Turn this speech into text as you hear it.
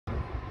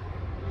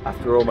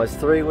After almost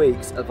 3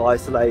 weeks of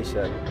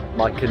isolation,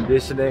 my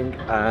conditioning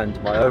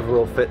and my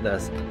overall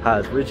fitness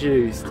has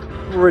reduced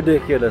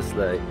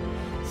ridiculously.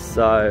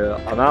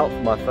 So I'm out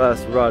for my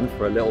first run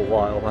for a little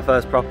while, my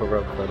first proper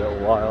run for a little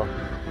while.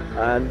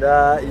 And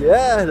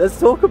yeah, let's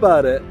talk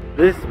about it.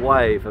 This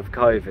wave of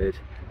COVID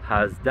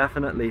has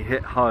definitely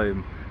hit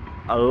home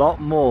a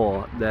lot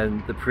more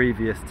than the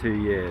previous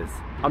 2 years.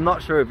 I'm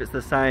not sure if it's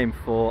the same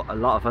for a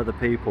lot of other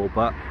people,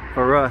 but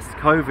for us,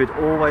 COVID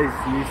always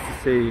used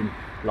to seem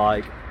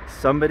like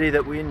somebody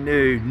that we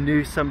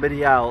knew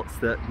somebody else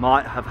that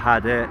might have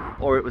had it,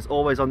 or it was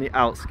always on the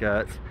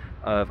outskirts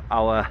of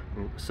our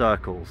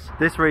circles.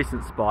 This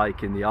recent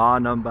spike in the R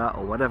number,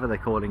 or whatever they're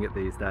calling it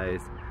these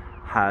days,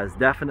 has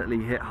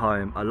definitely hit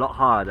home a lot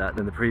harder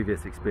than the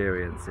previous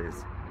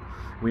experiences.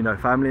 We know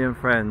family and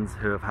friends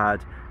who have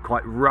had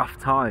quite rough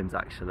times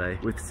actually,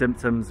 with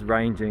symptoms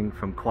ranging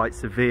from quite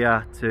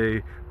severe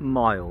to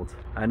mild,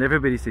 and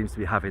everybody seems to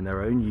be having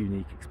their own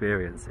unique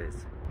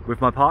experiences. With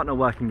my partner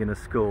working in a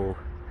school,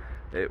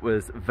 it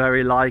was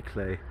very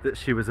likely that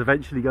she was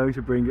eventually going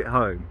to bring it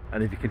home.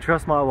 And if you can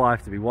trust my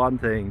wife to be one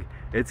thing,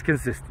 it's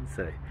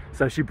consistency.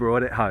 So she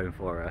brought it home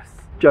for us.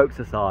 Jokes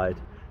aside,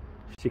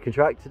 she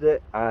contracted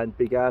it and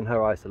began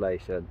her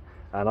isolation.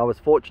 And I was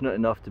fortunate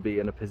enough to be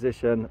in a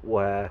position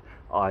where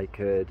I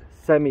could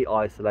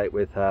semi-isolate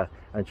with her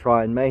and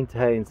try and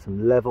maintain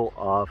some level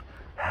of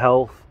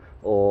health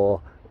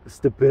or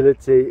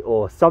stability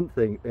or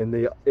something in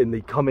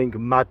the coming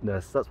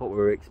madness. That's what we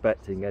were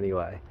expecting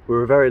anyway. We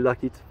were very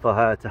lucky for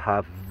her to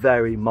have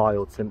very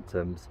mild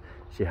symptoms.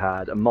 She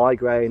had a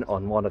migraine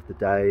on one of the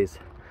days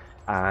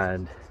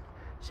and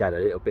she had a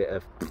little bit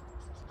of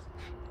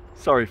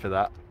sorry for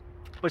that,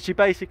 but she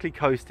basically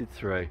coasted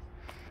through.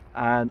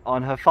 And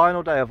on her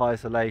final day of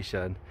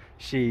isolation,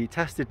 she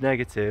tested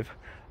negative,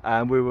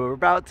 and we were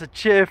about to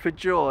cheer for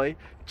joy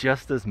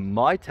just as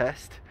my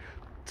test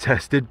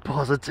tested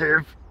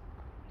positive.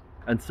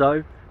 And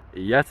so,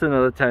 yet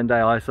another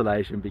 10-day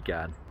isolation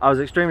began. I was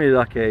extremely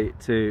lucky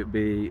to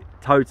be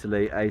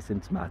totally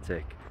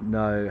asymptomatic.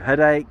 No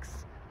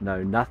headaches,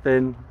 no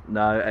nothing,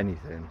 no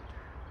anything.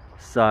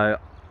 So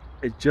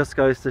it just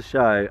goes to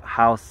show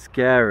how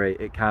scary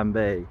it can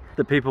be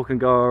that people can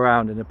go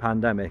around in a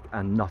pandemic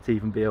and not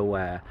even be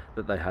aware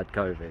that they had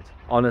COVID.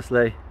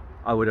 Honestly,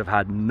 I would have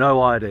had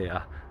no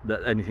idea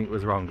that anything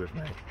was wrong with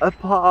me.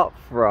 Apart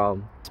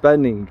from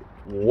spending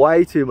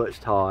way too much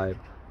time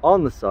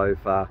on the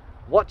sofa,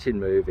 watching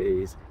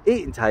movies,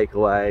 eating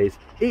takeaways,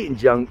 eating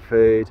junk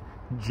food,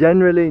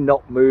 generally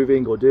not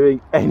moving or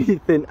doing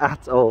anything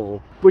at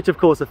all, which of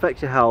course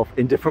affects your health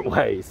in different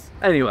ways.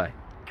 Anyway,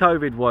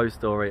 COVID woe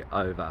story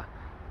over.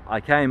 I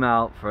came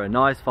out for a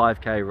nice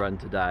 5k run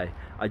today.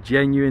 I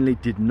genuinely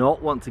did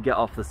not want to get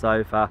off the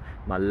sofa.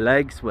 My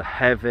legs were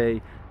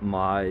heavy,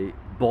 my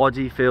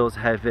body feels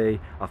heavy,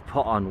 I've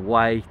put on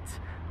weight,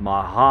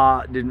 my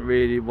heart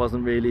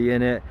wasn't really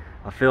in it.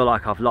 I feel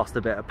like I've lost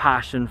a bit of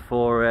passion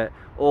for it.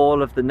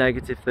 All of the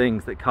negative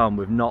things that come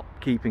with not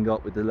keeping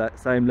up with the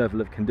same level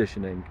of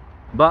conditioning.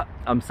 But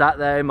I'm sat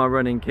there in my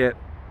running kit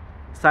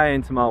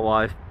saying to my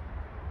wife,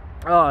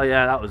 oh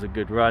yeah, that was a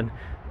good run,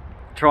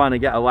 trying to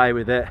get away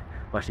with it.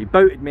 Well, she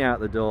booted me out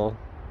the door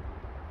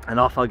and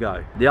off I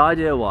go. The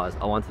idea was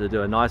I wanted to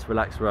do a nice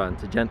relaxed run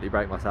to gently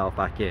break myself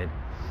back in.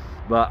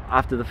 But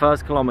after the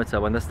first kilometre,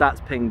 when the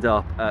stats pinged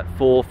up at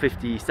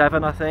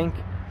 4:57 I think,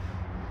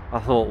 I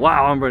thought,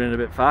 wow, I'm running a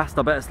bit fast,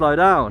 I better slow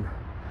down.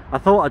 I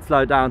thought I'd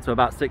slow down to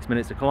about 6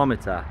 minutes a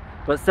kilometre,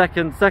 but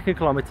second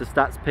kilometre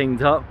stats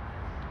pinged up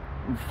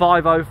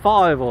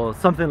 5:05 or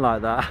something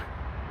like that.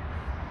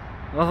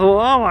 I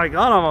thought, oh my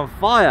god, I'm on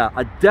fire.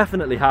 I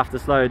definitely have to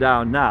slow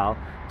down now,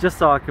 just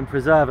so I can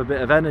preserve a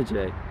bit of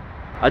energy.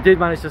 I did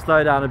manage to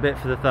slow down a bit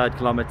for the 3rd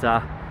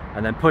kilometre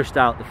and then pushed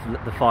out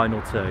the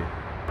final 2.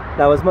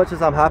 Now, as much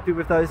as I'm happy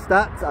with those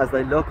stats as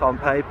they look on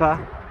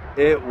paper,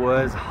 it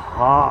was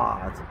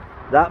hard.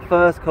 That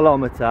 1st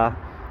kilometre,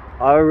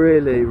 I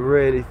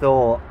really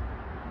thought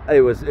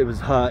it was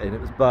hurting,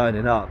 it was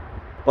burning up.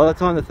 By the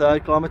time the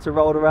 3rd kilometre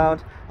rolled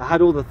around, I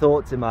had all the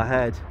thoughts in my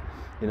head.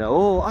 You know,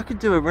 oh, I could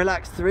do a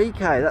relaxed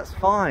 3k, that's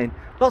fine.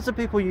 Lots of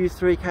people use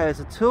 3k as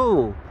a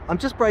tool. I'm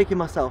just breaking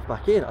myself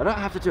back in. I don't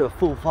have to do a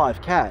full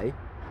 5k.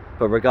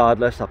 But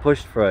regardless, I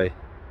pushed through.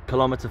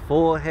 Kilometre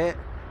 4 hit,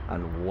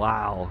 and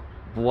wow,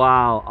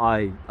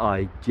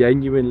 I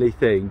genuinely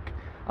think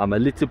I'm a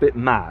little bit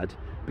mad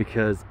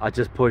because I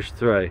just pushed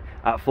through.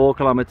 At 4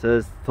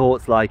 kilometers,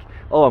 thoughts like,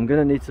 oh, I'm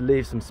gonna need to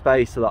leave some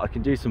space so that I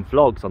can do some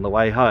vlogs on the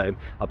way home.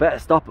 I better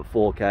stop at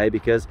 4k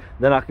because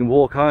then I can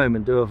walk home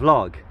and do a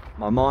vlog.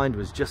 My mind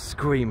was just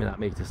screaming at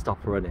me to stop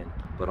running,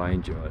 but I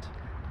endured.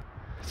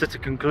 So to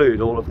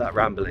conclude all of that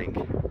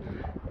rambling,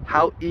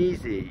 how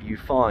easy you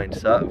find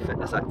certain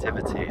fitness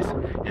activities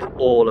is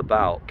all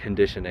about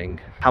conditioning.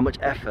 How much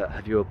effort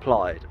have you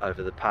applied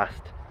over the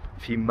past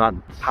few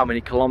months? How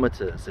many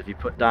kilometers have you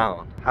put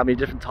down? How many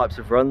different types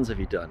of runs have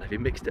you done? Have you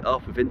mixed it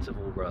up with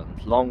interval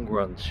runs, long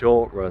runs,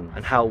 short runs?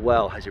 And how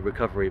well has your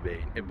recovery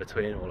been in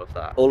between all of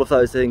that? All of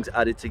those things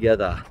added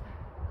together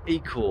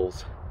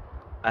equals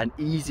an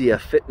easier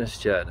fitness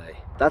journey.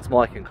 That's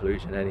my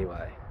conclusion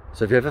anyway.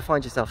 So if you ever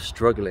find yourself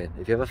struggling,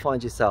 if you ever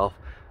find yourself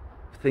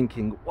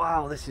thinking,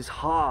 wow, this is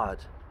hard,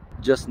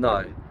 just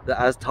know that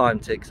as time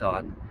ticks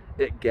on,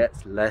 it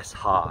gets less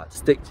hard.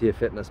 Stick to your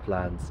fitness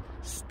plans,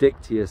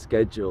 stick to your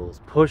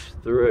schedules, push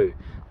through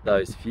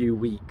those few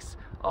weeks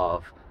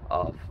of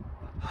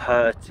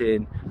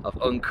hurting, of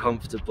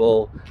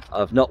uncomfortable,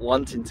 of not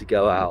wanting to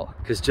go out.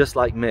 Because just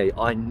like me,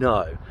 I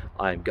know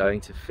I'm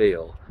going to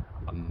feel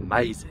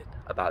amazing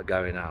about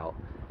going out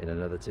in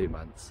another 2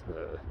 months.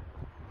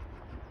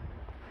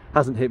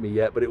 Hasn't hit me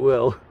yet, but it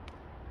will.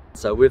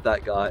 So with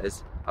that,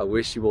 guys, I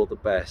wish you all the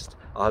best.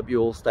 I hope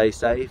you all stay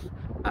safe,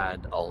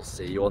 and I'll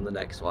see you on the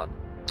next one.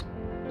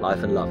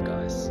 Life and love,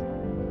 guys.